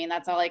work. I mean,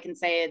 that's all I can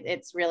say.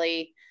 It's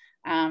really,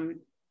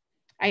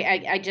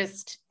 I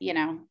just, you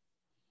know,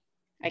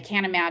 I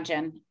can't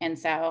imagine. And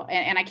so,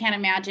 and I can't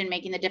imagine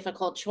making the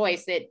difficult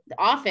choice that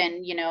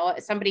often, you know,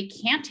 somebody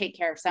can't take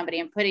care of somebody,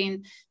 and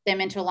putting them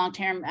into a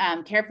long-term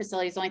care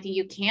facility is the only thing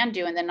you can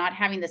do. And then not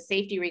having the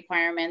safety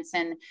requirements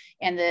and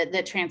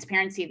the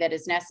transparency that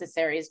is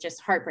necessary is just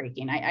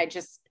heartbreaking. I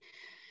just,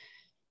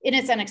 it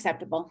is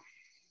unacceptable.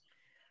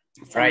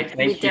 So, right.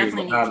 Thank you.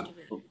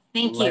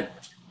 Thank you.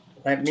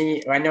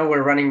 I know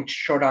we're running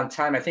short on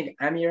time. I think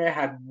Amira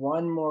had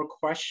one more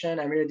question.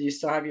 Amira, do you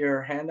still have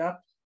your hand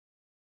up?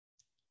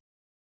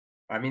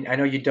 I mean, I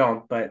know you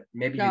don't, but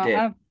maybe you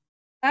did.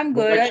 I'm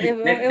good.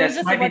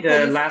 This might be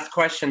the last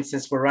question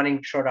since we're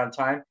running short on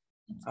time.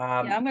 Yeah,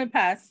 I'm going to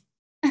pass.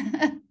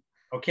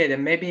 Okay,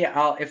 then maybe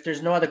if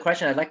there's no other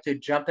question, I'd like to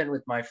jump in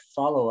with my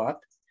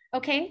follow-up.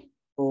 Okay.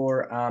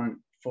 For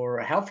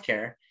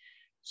healthcare.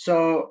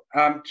 So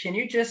can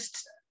you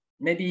just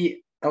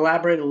maybe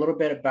elaborate a little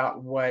bit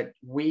about what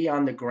we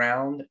on the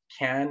ground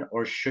can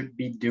or should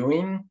be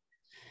doing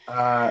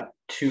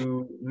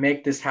to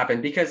make this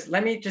happen? Because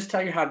let me just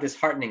tell you how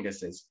disheartening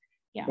this is.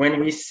 Yeah. When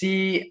we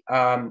see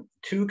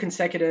 2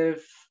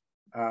 consecutive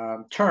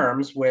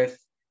terms with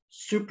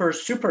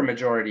super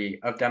majority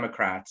of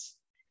Democrats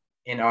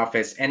in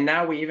office, and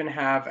now we even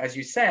have, as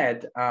you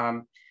said,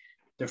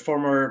 the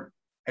former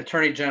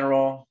Attorney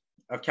General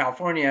of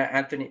California,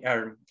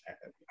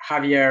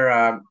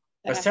 Javier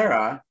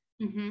Becerra,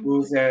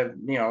 who's a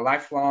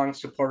lifelong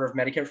supporter of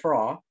Medicare for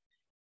all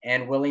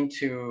and willing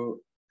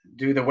to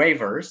do the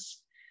waivers.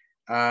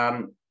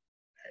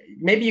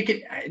 Maybe you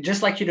could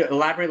just like you to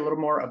elaborate a little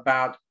more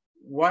about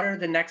what are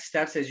the next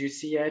steps as you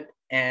see it,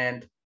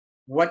 and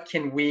what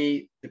can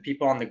we, the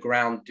people on the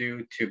ground,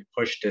 do to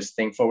push this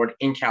thing forward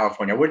in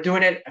California? We're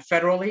doing it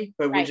federally,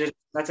 but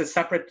that's a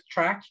separate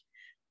track.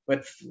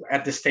 But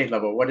at the state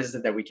level, what is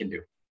it that we can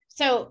do?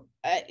 So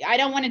I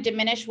don't want to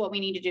diminish what we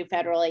need to do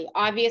federally.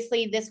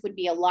 Obviously, this would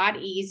be a lot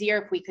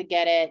easier if we could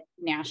get it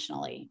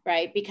nationally,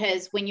 right?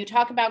 Because when you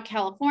talk about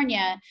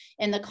California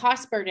and the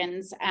cost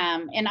burdens,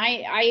 and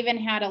I even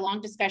had a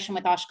long discussion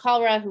with Ash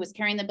Kalra, who was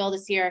carrying the bill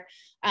this year.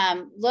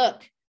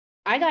 Look,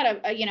 I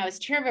got as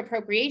chair of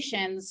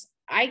appropriations,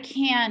 I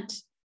can't,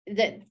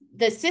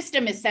 the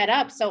system is set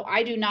up so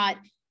I do not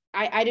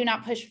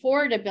push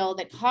forward a bill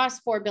that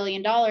costs $4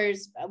 billion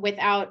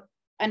without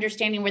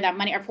understanding where that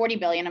money, or 40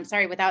 billion, I'm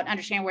sorry, without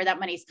understanding where that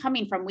money is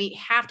coming from. We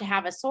have to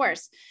have a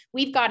source.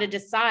 We've got to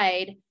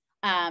decide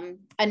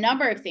a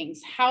number of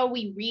things, how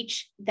we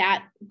reach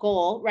that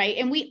goal, right?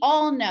 And we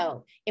all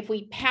know if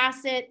we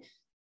pass it,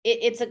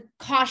 it's a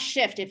cost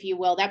shift, if you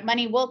will. That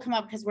money will come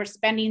up because we're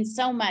spending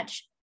so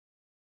much.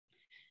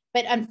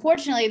 But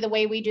unfortunately, the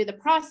way we do the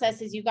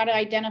process is you've got to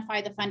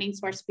identify the funding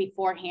source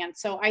beforehand.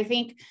 So I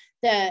think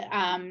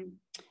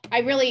I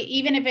really,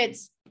 even if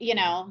it's,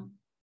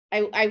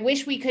 I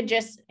wish we could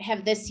just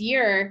have this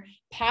year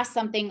pass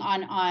something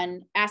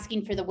on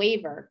asking for the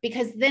waiver,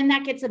 because then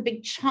that gets a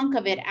big chunk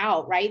of it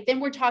out, right? Then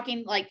we're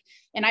talking like,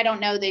 and I don't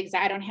know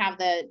I don't have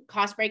the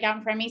cost breakout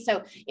in front of me.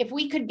 So if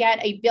we could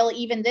get a bill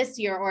even this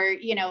year, or,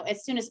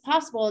 as soon as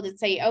possible, to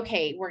say,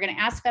 okay, we're going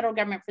to ask federal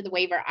government for the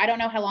waiver. I don't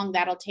know how long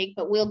that'll take,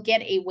 but we'll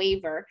get a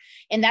waiver,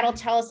 and that'll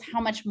tell us how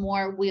much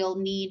more we'll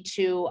need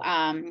to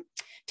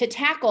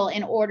tackle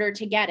in order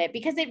to get it,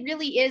 because it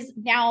really is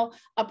now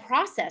a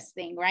process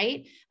thing,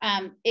 right?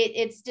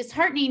 It's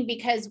disheartening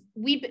because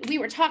we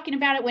were talking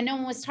about it when no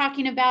one was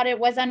talking about it,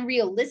 was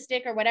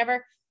unrealistic or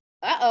whatever.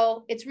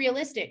 It's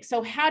realistic.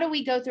 So how do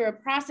we go through a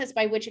process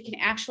by which it can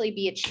actually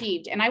be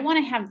achieved? And I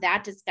want to have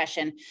that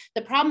discussion.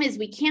 The problem is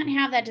we can't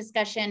have that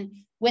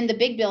discussion when the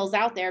big bill's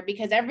out there,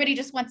 because everybody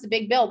just wants the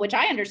big bill, which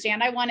I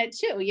understand. I want it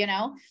too,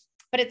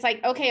 but it's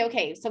like,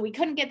 okay. So we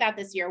couldn't get that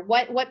this year.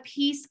 What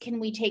piece can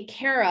we take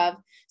care of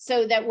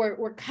so that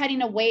we're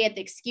cutting away at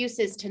the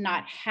excuses to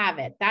not have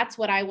it? That's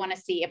what I want to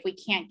see if we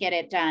can't get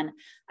it done.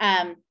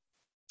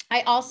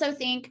 I also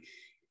think,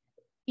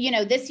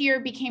 this year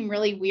became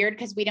really weird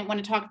because we didn't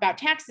want to talk about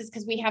taxes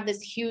because we have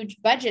this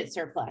huge budget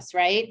surplus,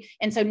 right?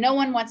 And so no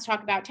one wants to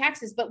talk about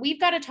taxes, but we've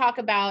got to talk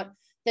about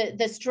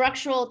the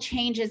structural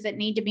changes that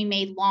need to be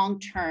made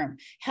long-term.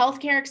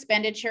 Healthcare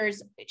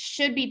expenditures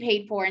should be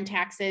paid for in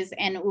taxes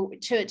and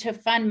to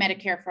fund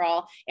Medicare for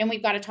all. And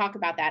we've got to talk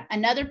about that.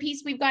 Another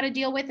piece we've got to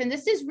deal with, and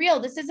this is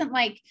real, this isn't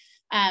like,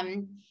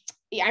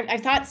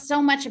 I've thought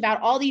so much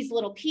about all these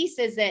little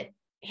pieces that,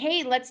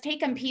 hey, let's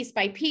take them piece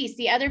by piece.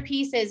 The other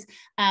piece is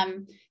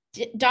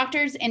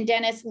doctors and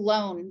dentists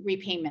loan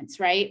repayments,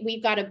 right?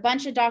 We've got a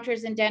bunch of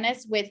doctors and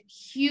dentists with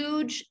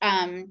huge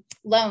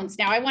loans.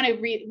 Now, I want to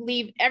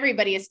relieve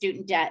everybody of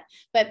student debt,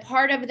 but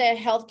part of the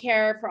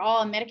healthcare for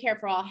all and Medicare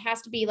for all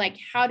has to be like,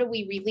 how do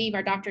we relieve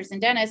our doctors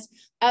and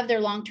dentists of their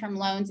long-term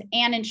loans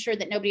and ensure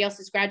that nobody else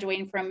is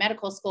graduating from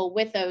medical school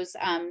with those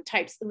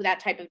that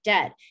type of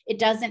debt? It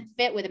doesn't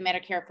fit with a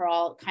Medicare for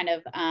all kind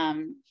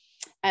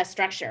of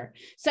structure.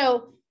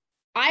 So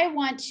I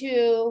want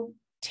to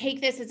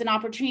take this as an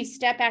opportunity to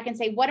step back and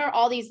say, what are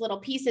all these little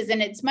pieces?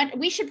 And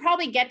we should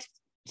probably get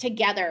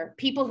together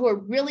people who are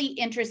really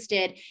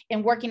interested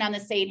in working on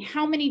this, saying,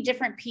 how many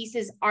different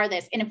pieces are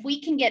this? And if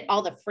we can get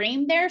all the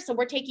frame there, so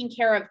we're taking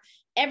care of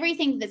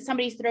everything that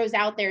somebody throws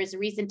out there as a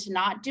reason to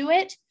not do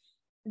it,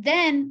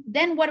 then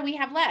what do we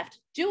have left?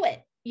 Do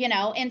it,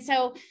 And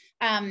so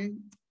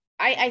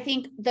I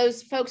think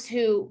those folks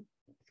who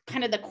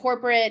kind of the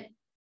corporate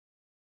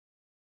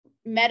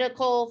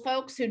medical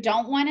folks who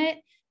don't want it,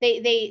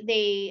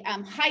 they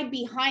hide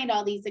behind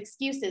all these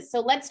excuses. So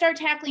let's start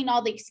tackling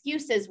all the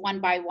excuses one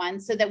by one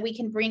so that we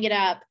can bring it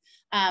up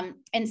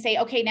and say,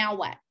 okay, now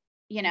what?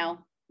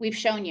 We've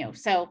shown you.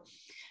 So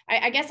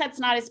I guess that's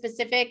not as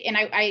specific. And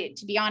I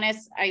to be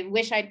honest, I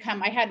wish I'd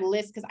come. I had a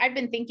list because I've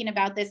been thinking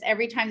about this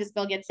every time this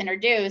bill gets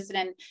introduced.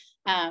 And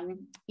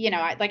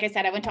like I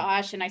said, I went to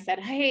Osh and I said,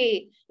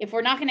 hey, if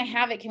we're not going to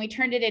have it, can we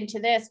turn it into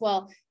this?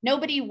 Well,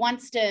 nobody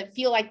wants to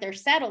feel like they're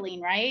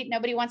settling, right?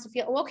 Nobody wants to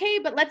feel, okay,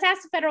 but let's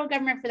ask the federal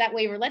government for that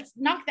waiver. Let's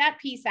knock that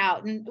piece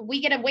out and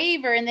we get a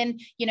waiver. And then,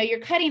 you're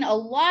cutting a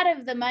lot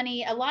of the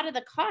money, a lot of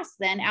the costs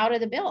then out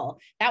of the bill.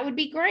 That would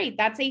be great.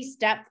 That's a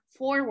step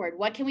forward.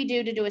 What can we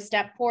do to do a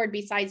step forward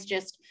besides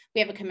just,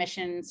 we have a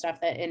commission and stuff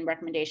and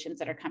recommendations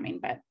that are coming,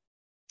 but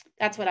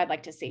that's what I'd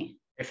like to see.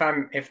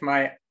 If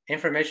my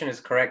information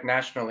is correct,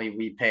 nationally,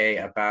 we pay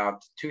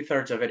about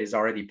 2/3 of it is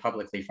already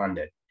publicly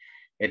funded.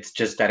 It's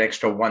just that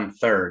extra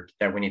 1/3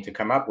 that we need to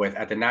come up with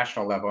at the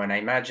national level. And I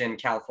imagine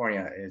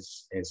California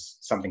is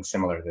something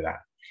similar to that.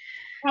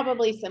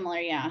 Probably similar,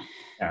 yeah.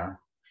 Yeah.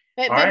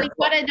 But we've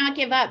got to not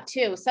give up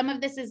too. Some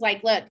of this is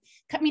like, look,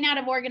 coming out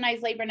of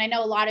organized labor, and I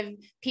know a lot of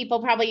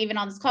people probably even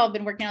on this call have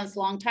been working on this a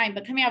long time,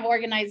 but coming out of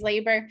organized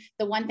labor,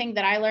 the one thing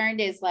that I learned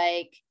is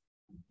like,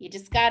 you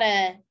just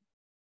gotta,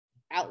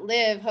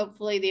 outlive,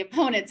 hopefully, the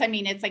opponents. I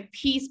mean, it's like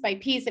piece by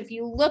piece. If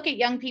you look at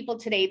young people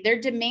today, they're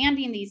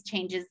demanding these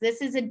changes.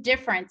 This is a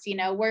difference, you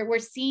know, we're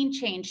seeing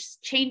change.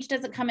 Change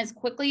doesn't come as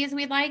quickly as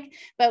we'd like,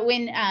 but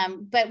when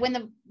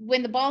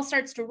the ball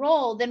starts to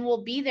roll, then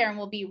we'll be there and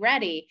we'll be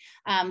ready.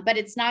 But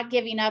it's not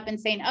giving up and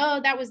saying,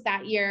 oh, that was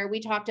that year, we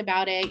talked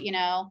about it, you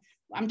know,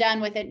 I'm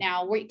done with it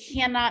now. We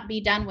cannot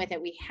be done with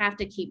it. We have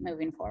to keep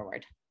moving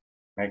forward.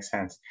 Makes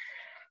sense.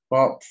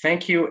 Well,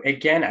 thank you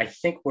again. I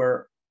think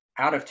we're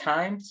out of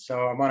time.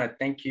 So I want to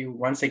thank you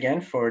once again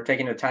for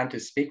taking the time to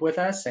speak with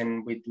us.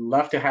 And we'd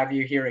love to have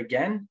you here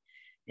again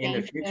in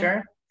the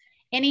future.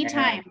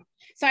 Anytime.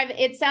 So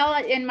it's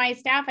Ella in my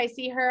staff. I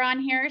see her on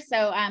here.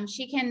 So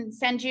she can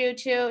send you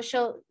to,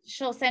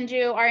 she'll send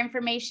you our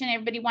information.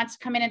 Everybody wants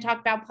to come in and talk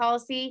about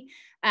policy.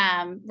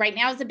 Right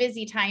now is a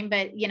busy time,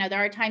 but you know,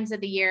 there are times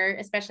of the year,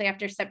 especially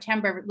after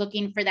September,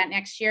 looking for that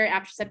next year.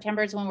 After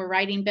September is when we're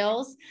writing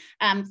bills.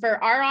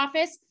 For our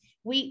office,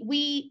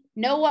 we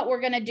know what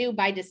we're going to do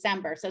by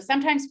December. So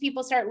sometimes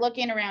people start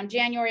looking around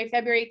January,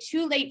 February,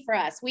 too late for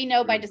us. We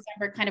know by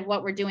December kind of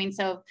what we're doing.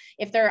 So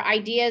if there are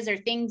ideas or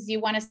things you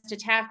want us to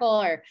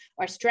tackle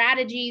or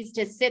strategies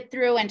to sit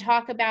through and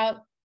talk about,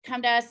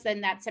 come to us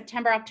in that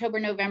September, October,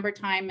 November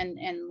time,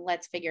 and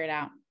let's figure it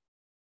out.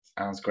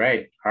 Sounds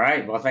great. All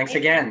right. Well, thanks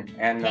again.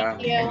 And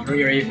enjoy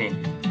your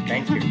evening.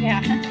 Thank you.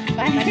 Yeah.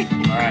 Bye.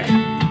 All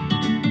right.